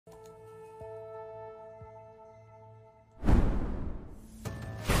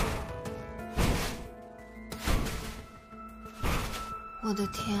我的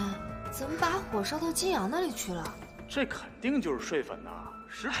天，怎么把火烧到金阳那里去了？这肯定就是睡粉呐，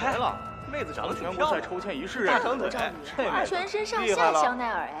实锤了！妹子长得全国赛抽签仪式大长腿，全身上下香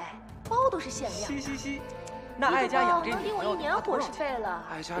奈儿哎，包都是限量。嘻，那艾佳养这女朋友我1年伙食费了。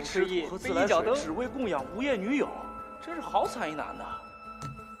艾佳吃土和自来水，只为供养无业女友，真是好惨一男呐！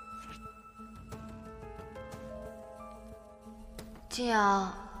金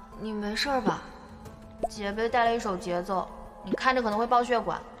阳，你没事吧？姐被带了一手节奏，你看着可能会爆血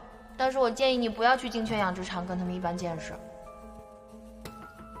管，但是我建议你不要去金泉养殖场跟他们一般见识。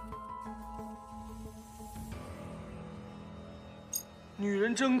女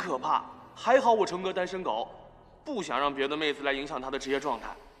人真可怕，还好我成个单身狗，不想让别的妹子来影响她的职业状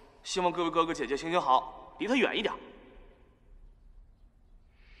态。希望各位哥哥姐姐行行好，离她远一点。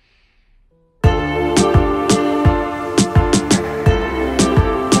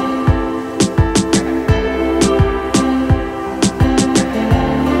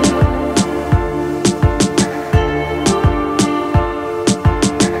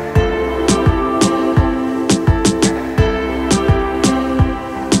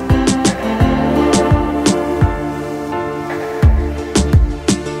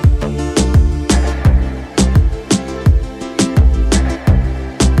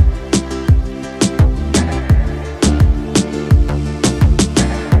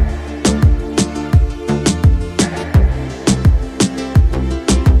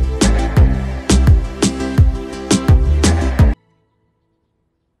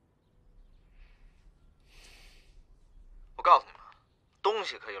东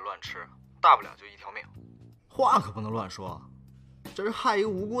西可以乱吃，大不了就一条命。话可不能乱说，这是害一个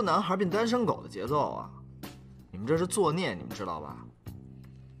无辜男孩变单身狗的节奏啊！你们这是作孽，你们知道吧？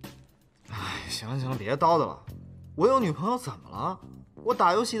哎，行了行了，别叨叨了。我有女朋友怎么了？我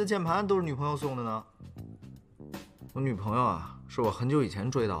打游戏的键盘都是女朋友送的呢。我女朋友啊，是我很久以前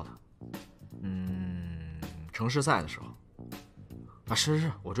追到的。城市赛的时候。啊，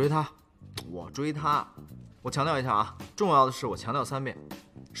是，我追她。我强调一下啊，重要的是我强调3遍，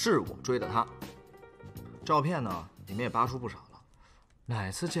是我追的她。照片呢，里面也扒出不少了。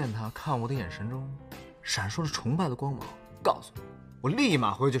哪次见她，看我的眼神中闪烁着崇拜的光芒，告诉我立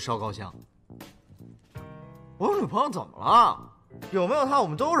马回去烧高香。我有女朋友怎么了？有没有她，我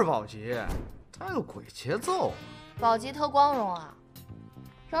们都是保级。她有鬼节奏。保级特光荣啊！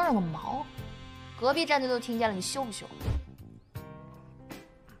嚷嚷个毛！隔壁战队都听见了，你羞不羞？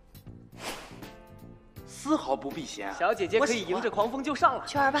丝毫不避嫌。小姐姐可以迎着狂风就上了。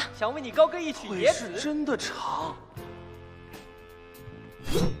圈儿吧，想为你高歌一曲野子。是真的长。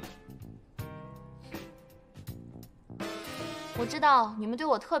我知道你们对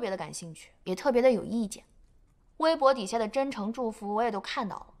我特别的感兴趣，也特别的有意见。微博底下的真诚祝福我也都看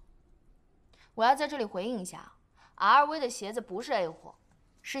到了。我要在这里回应一下 ，LV 的鞋子不是 A 货，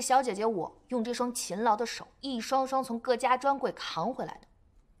是小姐姐我用这双勤劳的手一双双从各家专柜扛回来的。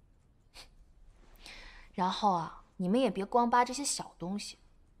然后啊，你们也别光扒这些小东西。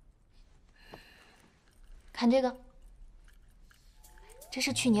看这个，这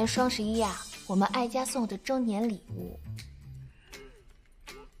是去年双11啊，我们爱家送的周年礼物。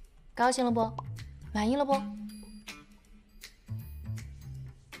高兴了不？满意了不？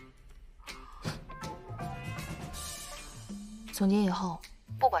从今以后，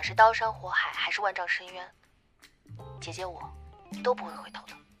不管是刀山火海还是万丈深渊，姐姐我都不会回头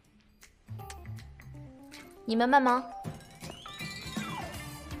的。你们慢忙。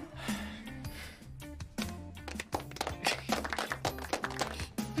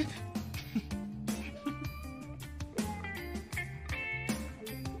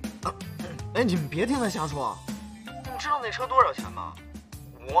哎，你们别听他瞎说。你们知道那车多少钱吗？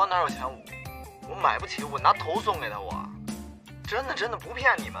我哪有钱？我买不起，我拿头送给他我。真的不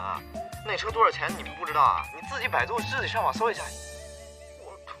骗你们啊！那车多少钱你们不知道啊？你自己百度，自己上网搜一下。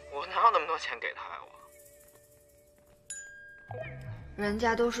我哪有那么多钱给他呀？人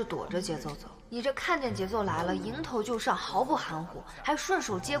家都是躲着节奏走，你这看见节奏来了，迎头就上，毫不含糊，还顺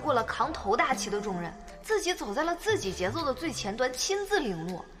手接过了扛头大旗的重任，自己走在了自己节奏的最前端，亲自领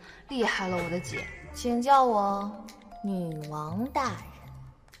路，厉害了我的姐，请叫我女王大人。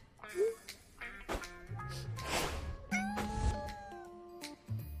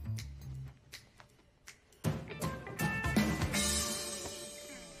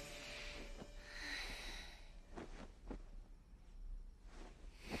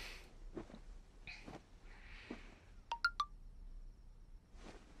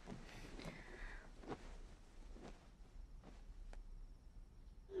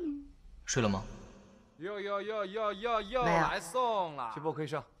睡了吗？哟，来送了，去不可以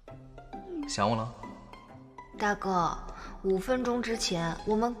上。想我了？大哥，5分钟之前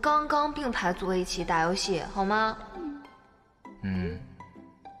我们刚刚并排坐一起打游戏，好吗？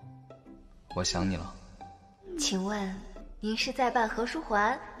我想你了。请问您是在办何书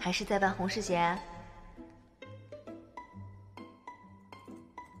桓，还是在办红世节？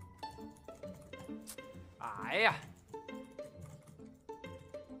哎呀，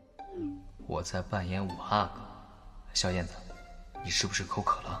我在扮演五阿哥。小燕子，你是不是口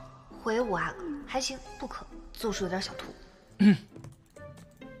渴了？回5阿哥，还行，不渴，就是有点想吐。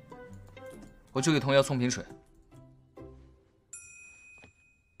我去给童谣送瓶水。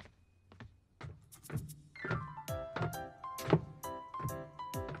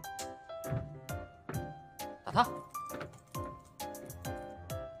打他！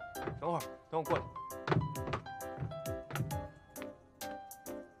等会儿，等我过来。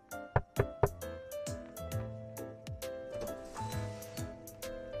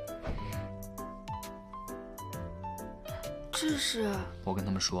这是……我跟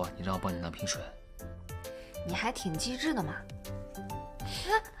他们说，你让我帮你拿瓶水。你还挺机智的嘛。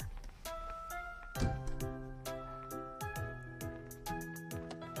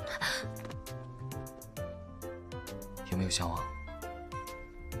有没有想我？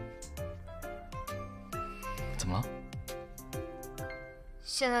怎么了？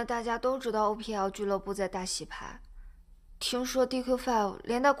现在大家都知道 OPL 俱乐部在大洗牌，听说 DQ5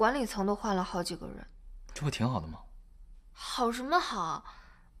 连带管理层都换了好几个人。这不挺好的吗？好什么好？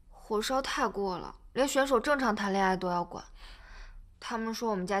火烧太过了，连选手正常谈恋爱都要管。他们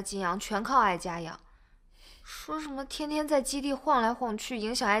说我们家金阳全靠哀家养，说什么天天在基地晃来晃去，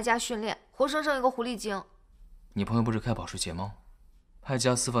影响哀家训练，活生生一个狐狸精。你朋友不是开保时捷吗？哀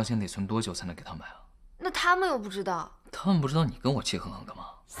家私房钱得存多久才能给他买啊？那他们又不知道。他们不知道，你跟我气哼哼干嘛？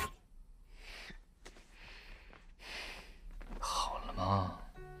好了吗？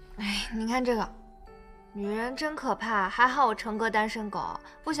哎，你看这个，女人真可怕，还好我成哥单身狗，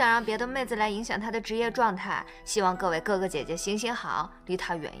不想让别的妹子来影响他的职业状态，希望各位哥哥姐姐行行好，离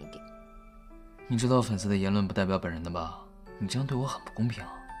他远一点。你知道粉丝的言论不代表本人的吧？你这样对我很不公平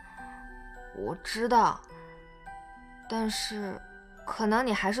啊。我知道，但是可能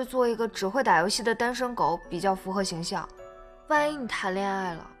你还是做一个只会打游戏的单身狗比较符合形象。万一你谈恋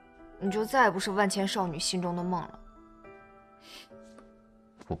爱了，你就再也不是万千少女心中的梦了。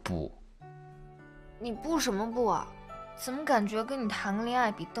我不。你不什么不啊？怎么感觉跟你谈个恋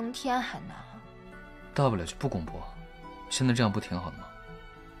爱比登天还难啊？大不了就不公布，现在这样不挺好的吗？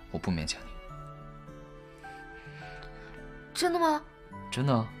我不勉强你。真的吗？真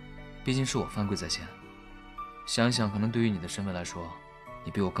的，毕竟是我犯规在先。想一想，可能对于你的身份来说，你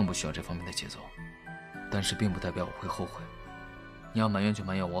比我更不需要这方面的节奏，但是并不代表我会后悔。你要埋怨就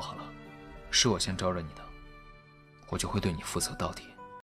埋怨我好了，是我先招惹你的，我就会对你负责到底。